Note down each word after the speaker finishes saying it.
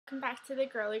welcome back to the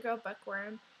Girly Girl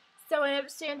Bookworm. So I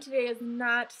understand today is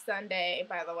not Sunday,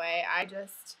 by the way. I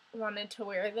just wanted to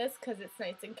wear this because it's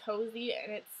nice and cozy,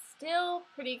 and it's still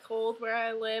pretty cold where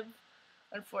I live,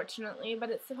 unfortunately, but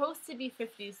it's supposed to be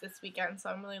 50s this weekend, so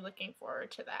I'm really looking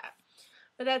forward to that.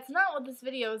 But that's not what this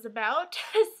video is about,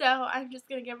 so I'm just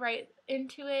going to get right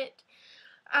into it.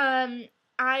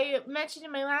 I mentioned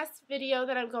in my last video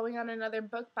that I'm going on another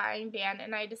book buying ban,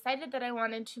 and I decided that I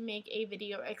wanted to make a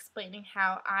video explaining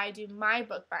how I do my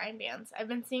book buying bans. I've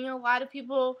been seeing a lot of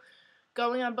people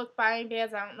going on book buying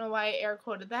bans. I don't know why I air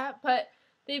quoted that, but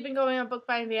they've been going on book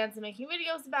buying bans and making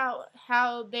videos about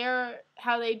how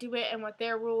they do it and what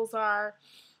their rules are.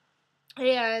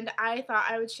 And I thought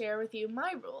I would share with you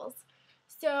my rules.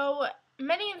 So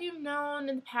many of you have known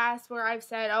in the past where I've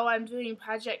said, oh, I'm doing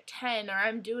Project 10 or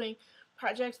I'm doing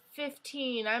Project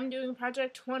 15, I'm doing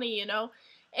Project 20,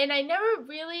 and I never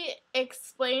really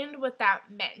explained what that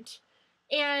meant.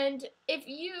 And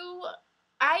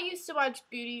I used to watch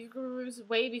Beauty Gurus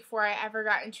way before I ever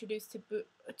got introduced to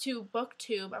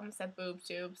BookTube. I almost said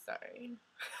BoobTube, sorry.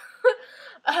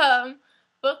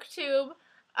 BookTube.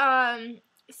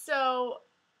 So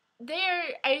there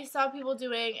I saw people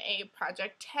doing a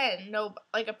Project 10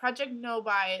 a Project 10 no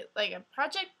buy.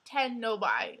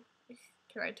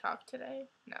 Can I talk today?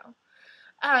 No.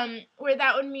 Where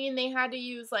that would mean they had to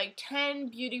use like 10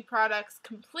 beauty products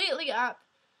completely up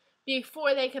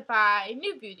before they could buy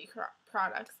new beauty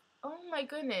products. Oh my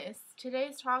goodness,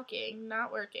 today's talking,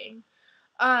 not working.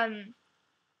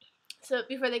 So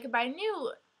before they could buy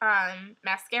new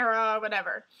mascara or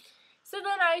whatever. So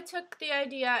then I took the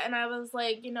idea and I was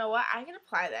like, you know what, I can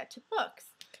apply that to books.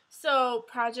 So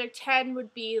Project 10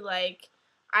 would be like,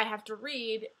 I have to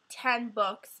read 10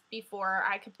 books before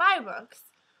I could buy books.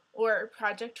 Or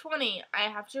Project 20, I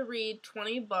have to read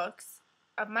 20 books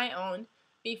of my own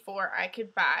before I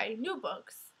could buy new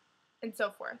books, and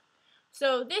so forth.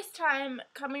 So this time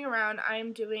coming around,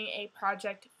 I'm doing a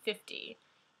Project 50.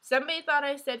 Somebody thought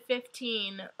I said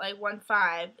 15, like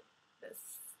 1-5, this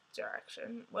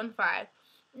direction, 1-5.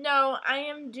 No, I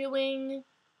am doing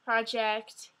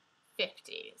Project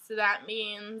 50, so that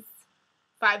means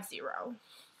 50.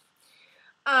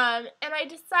 And I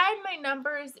decide my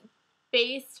numbers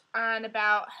based on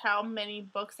about how many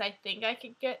books I think I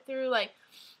could get through. Like,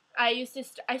 I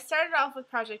started off with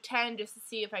Project 10 just to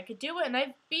see if I could do it, and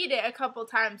I've beat it a couple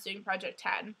times doing Project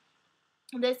 10.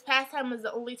 This past time was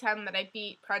the only time that I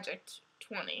beat Project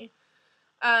 20.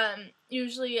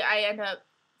 Usually I end up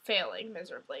failing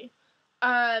miserably.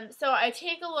 So I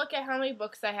take a look at how many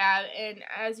books I have, and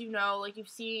as you know, like you've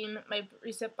seen my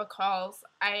recent book hauls,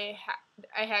 I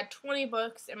had 20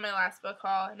 books in my last book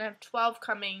haul, and I have 12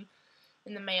 coming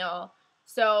in the mail.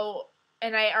 So,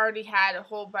 and I already had a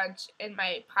whole bunch in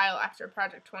my pile after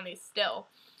Project 20 still.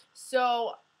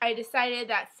 So I decided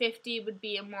that 50 would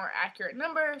be a more accurate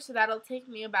number, so that'll take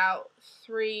me about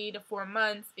 3 to 4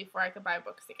 months before I could buy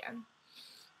books again.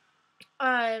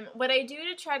 What I do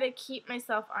to try to keep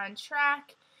myself on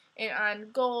track and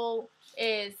on goal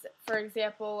is, for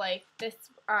example, like this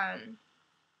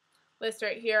list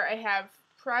right here, I have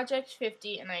Project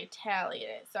 50 and I tallied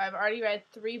it. So I've already read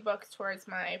 3 books towards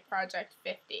my Project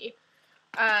 50.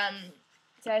 Did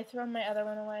I throw my other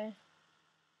one away?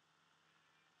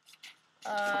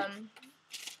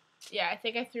 Yeah, I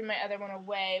think I threw my other one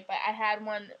away, but I had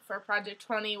one for Project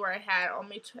 20 where I had all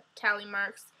my tally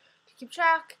marks to keep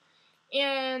track.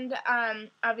 And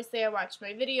obviously I watch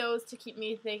my videos to keep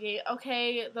me thinking,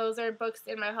 okay, those are books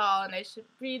in my haul and I should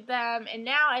read them. And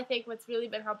now I think what's really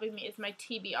been helping me is my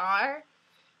TBR,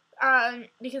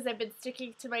 because I've been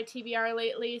sticking to my TBR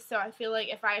lately. So I feel like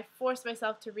if I force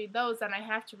myself to read those, then I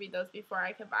have to read those before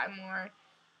I can buy more.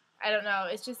 I don't know.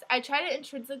 It's just, I try to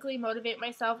intrinsically motivate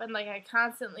myself, and like I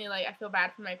constantly, like, I feel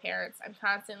bad for my parents. I'm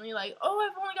constantly like, oh,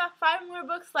 I've only got 5 more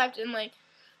books left, and like,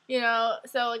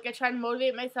 so like I try to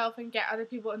motivate myself and get other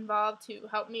people involved to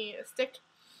help me stick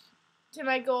to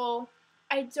my goal.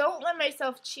 I don't let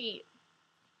myself cheat.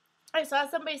 I saw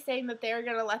somebody saying that they're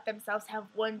going to let themselves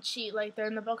have one cheat, like they're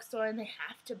in the bookstore and they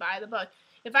have to buy the book.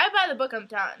 If I buy the book, I'm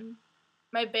done.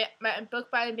 My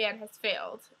book buying ban has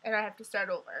failed, and I have to start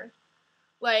over.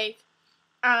 Like,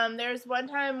 there's one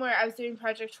time where I was doing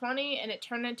Project 20 and it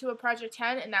turned into a Project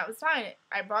 10, and that was fine.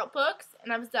 I bought books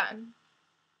and I was done.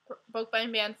 Book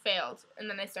buying ban failed, and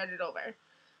then I started over.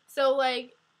 So,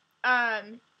 like,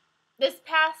 this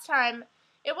past time,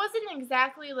 it wasn't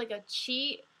exactly like a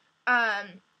cheat.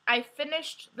 I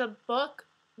finished the book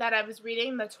that I was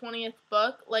reading, the 20th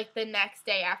book, like the next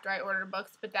day after I ordered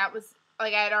books, but that was,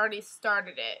 like, I had already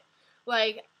started it.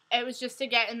 Like, it was just to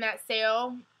get in that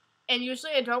sale, And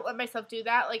usually I don't let myself do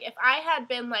that. Like, if I had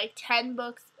been like 10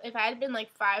 books, if I had been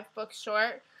like 5 books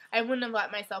short, I wouldn't have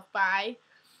let myself buy.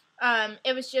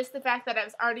 It was just the fact that I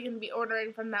was already going to be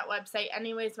ordering from that website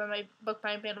anyways when my book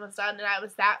buying ban was done, and I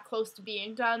was that close to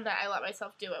being done that I let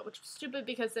myself do it, which was stupid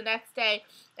because the next day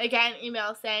I got an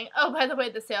email saying, oh, by the way,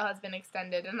 the sale has been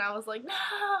extended, and I was like,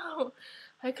 no,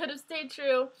 I could have stayed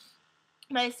true,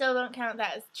 but I still don't count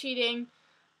that as cheating.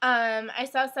 I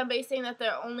saw somebody saying that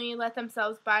they'll only let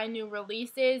themselves buy new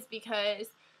releases because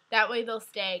that way they'll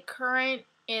stay current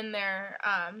in their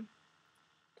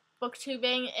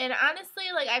booktubing. And honestly,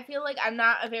 like, I feel like I'm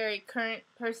not a very current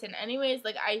person anyways.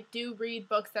 Like, I do read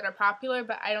books that are popular,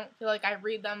 but I don't feel like I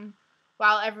read them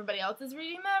while everybody else is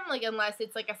reading them, like, unless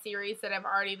it's like a series that I've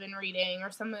already been reading or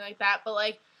something like that. But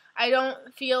like, I don't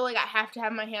feel like I have to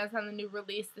have my hands on the new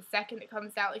release the second it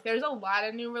comes out. Like, there's a lot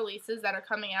of new releases that are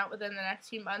coming out within the next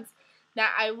few months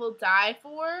that I will die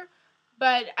for,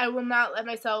 but I will not let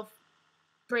myself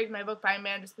break my book buying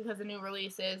ban just because of new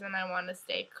releases and I want to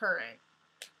stay current.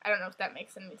 I don't know if that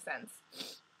makes any sense.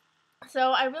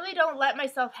 So I really don't let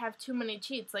myself have too many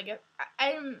cheats. Like,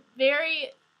 I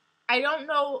don't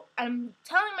know, I'm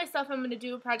telling myself I'm going to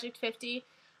do a Project 50,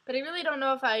 but I really don't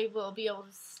know if I will be able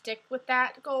to stick with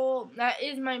that goal. That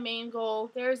is my main goal.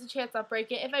 There is a chance I'll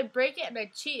break it. If I break it and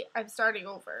I cheat, I'm starting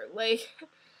over. Like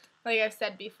I've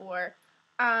said before.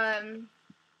 I'm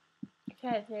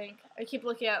trying to think. I keep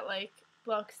looking at, like,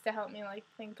 books to help me, like,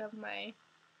 think of my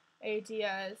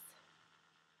ideas.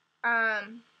 But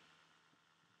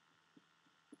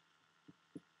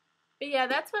yeah,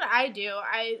 that's what I do.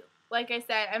 Like I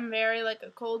said, I'm very, like,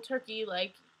 a cold turkey,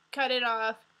 like, cut it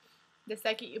off. The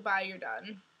second you buy, you're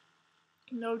done.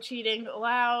 No cheating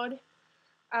allowed.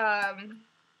 Yeah,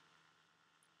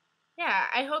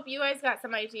 I hope you guys got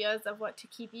some ideas of what to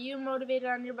keep you motivated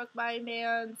on your book buying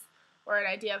bans, or an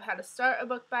idea of how to start a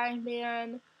book buying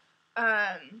ban.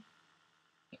 There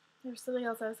was something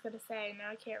else I was going to say,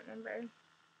 now I can't remember.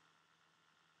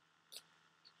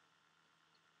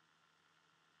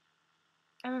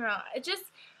 I don't know.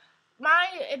 My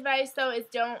advice, though, is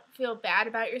don't feel bad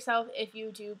about yourself if you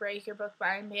do break your book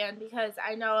buying ban, because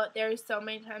I know there's so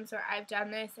many times where I've done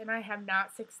this and I have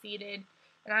not succeeded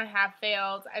and I have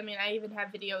failed. I mean, I even have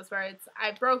videos where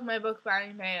I broke my book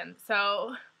buying ban.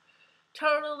 So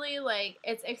totally, like,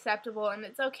 it's acceptable and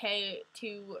it's okay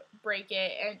to break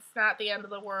it, and it's not the end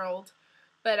of the world.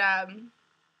 But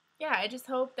yeah, I just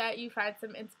hope that you find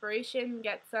some inspiration,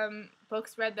 get some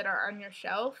books read that are on your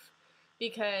shelf,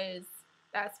 because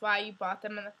that's why you bought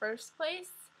them in the first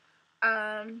place.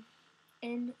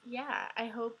 And yeah, I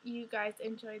hope you guys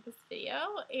enjoyed this video,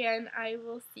 and I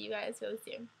will see you guys really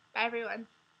soon. Bye, everyone.